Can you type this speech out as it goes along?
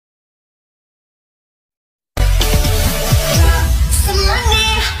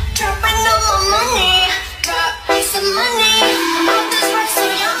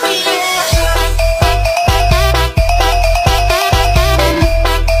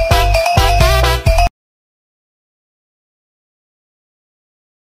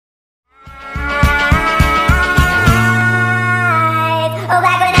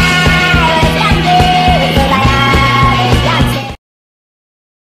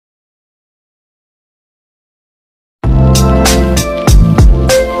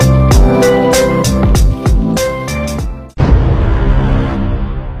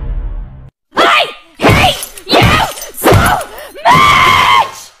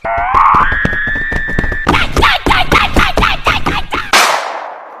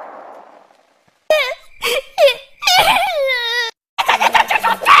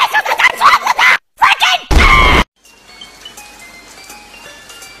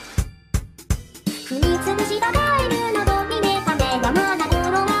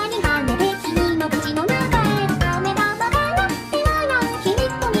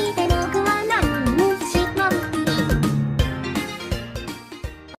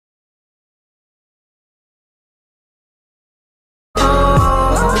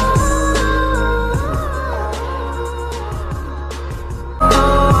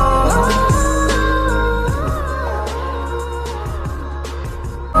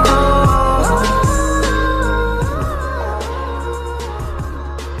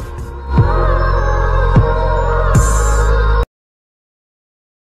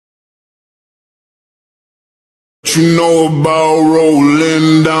know about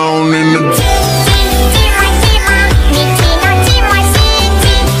rolling down in the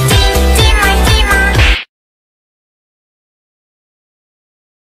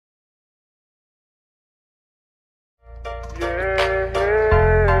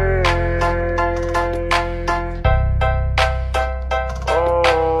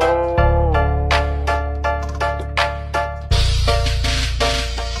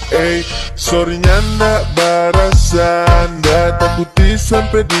sorrynya ndak barasan, ndak takuti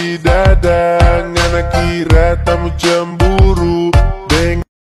sampai di dada. Ngana kira tamu cemburu deng.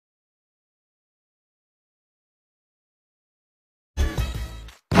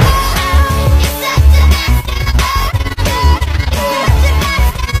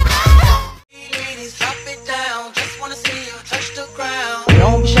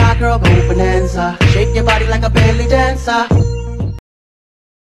 Don't be shy, girl, go bonanza. Shake your body like a belly dancer.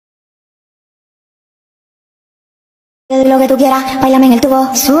 Lo que tú quieras, bailame en el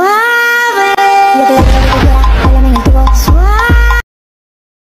tubo suave. Yo te doy lo que tú quieras, bailame en el tubo suave.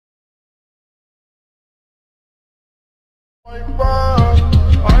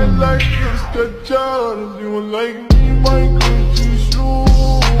 I like this Gacha, you like me, my Gucci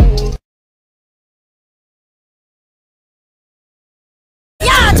shoes.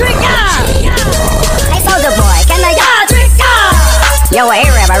 Yeah, drink up. Hey, soldier boy, can I? Yeah, drink up. Yo, hey,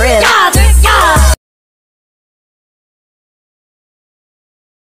 rap, I really. Yeah, drink up.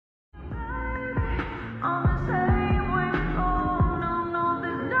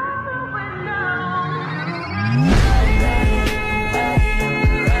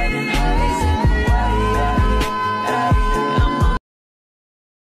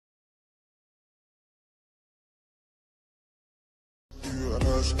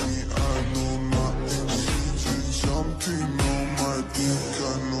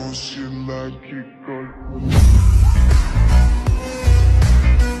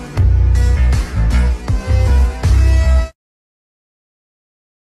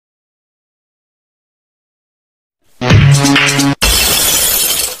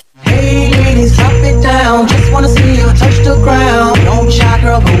 Hey ladies, drop it down. Just wanna see you touch the ground. Don't be shy,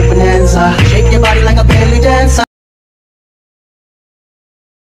 girl, go bonanza. Shake your body like a belly dancer.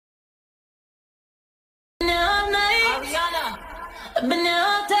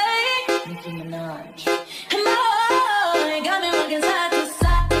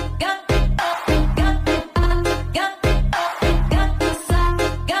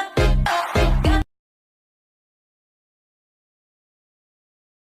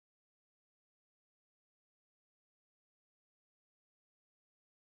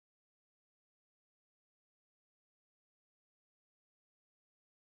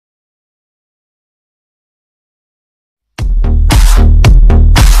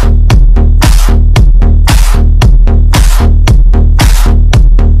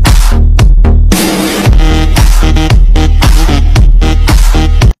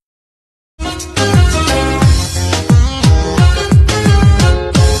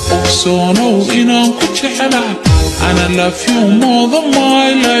 sono inaan ku jeclahay أنا love you more than my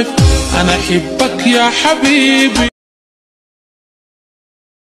life أنا أحبك يا حبيبي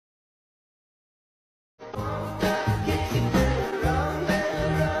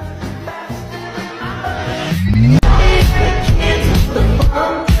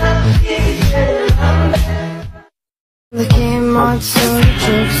Became monster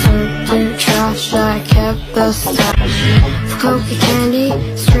jokes and trash. I kept the stash of coca candy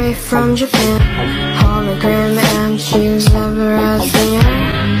straight from Japan. Hologram and shoes ever as they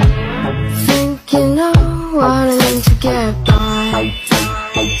are. Think you know what I need to get by.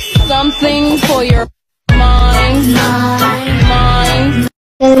 Something for your mind.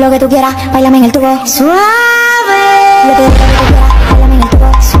 Lo que tú quieras, bailame en el tubo suave. Lo que tú quieras, bailame en el tubo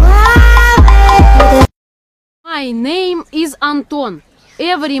suave. My name is Anton.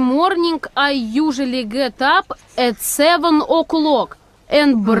 Every morning I usually get up at 7 o'clock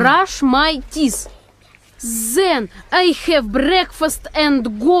and brush my teeth. Then I have breakfast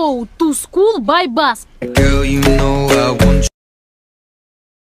and go to school by bus. Girl, you know I want you.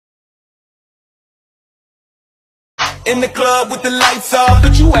 In the club with the lights off,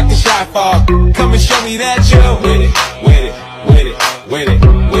 but you acting shy for. Come and show me that you're with it, with it, with it, with it,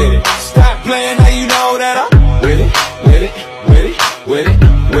 with it. Stop playing, now you know that I'm with it, with it, with it, with it,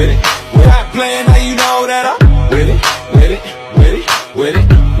 with it. Stop playing, now you know that I'm with it, with it, with it, with it,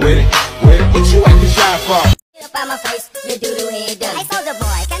 with it, with it. What you acting shy for? Get up on my face, you do the way it does. Hey, soldier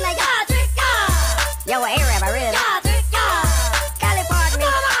boy, can I drink up? Yo, A-Rap, I really drink up. California.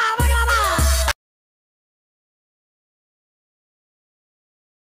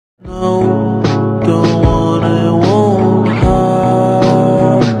 No, don't wanna, won't.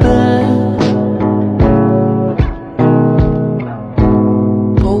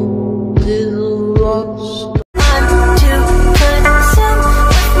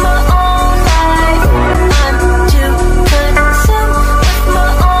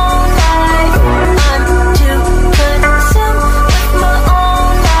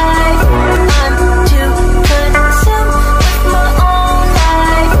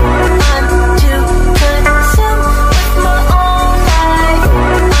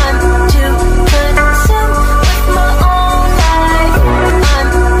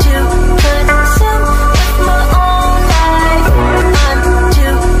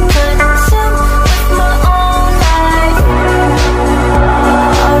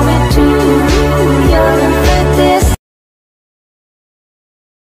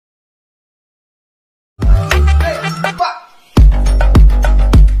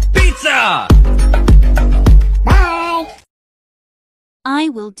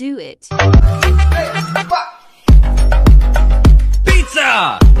 will do it.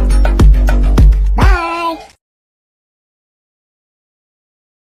 Pizza!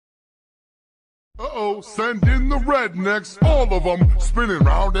 Uh-oh, send in the rednecks, all of them spinning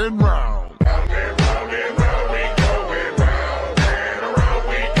round and round. Round and round and round, we going round and around,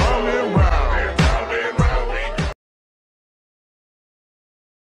 we going round and round, we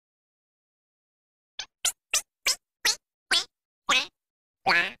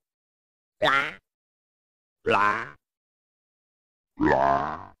blah, blah.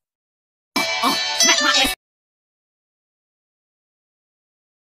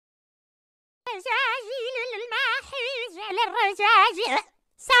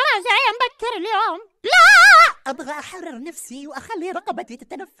 سأرجع مبكر اليوم. لا أبغى أحرر نفسي وأخلي رقبتي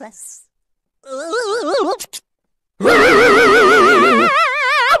تتنفس. بقى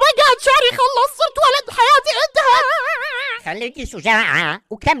شعري خلص، صرت ولد، حياتي انتهت. خليكي شجاعة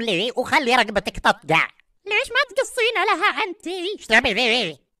وكملي وخلي رقبتك تطقع. ليش ما تقصين لها أنتي؟ اشربي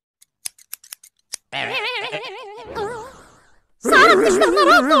ذي. صارت تشتغل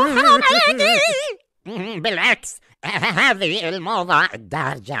راسه، حرام عليكي. بالعكس، هذه الموضة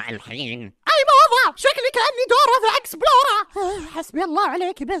الدارجة الحين. أي موضة؟ شكلي كأني دورة ذا اكسبلورا. حسبي الله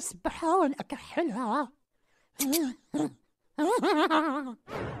عليك، بس بحاول أكحلها.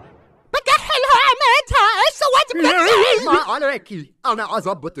 بكحلها عمتها، ايش سويت بنفسي؟ ما عليكي، أنا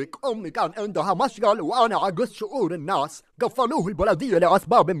عزبتك. أمي كان عندها مشغل وأنا عقص شعور الناس. قفلوه البلدية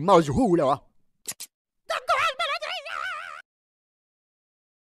لأسباب مجهولة. دقوا على البلدية.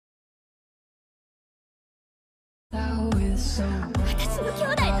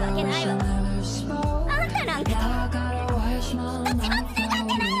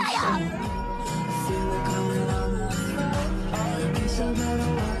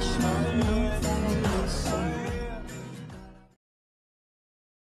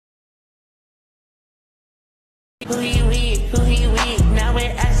 Who he weak, now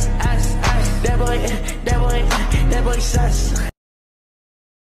we're us. That boy sus.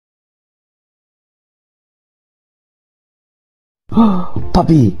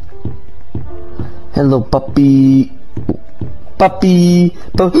 Puppy. Hello, puppy. Puppy.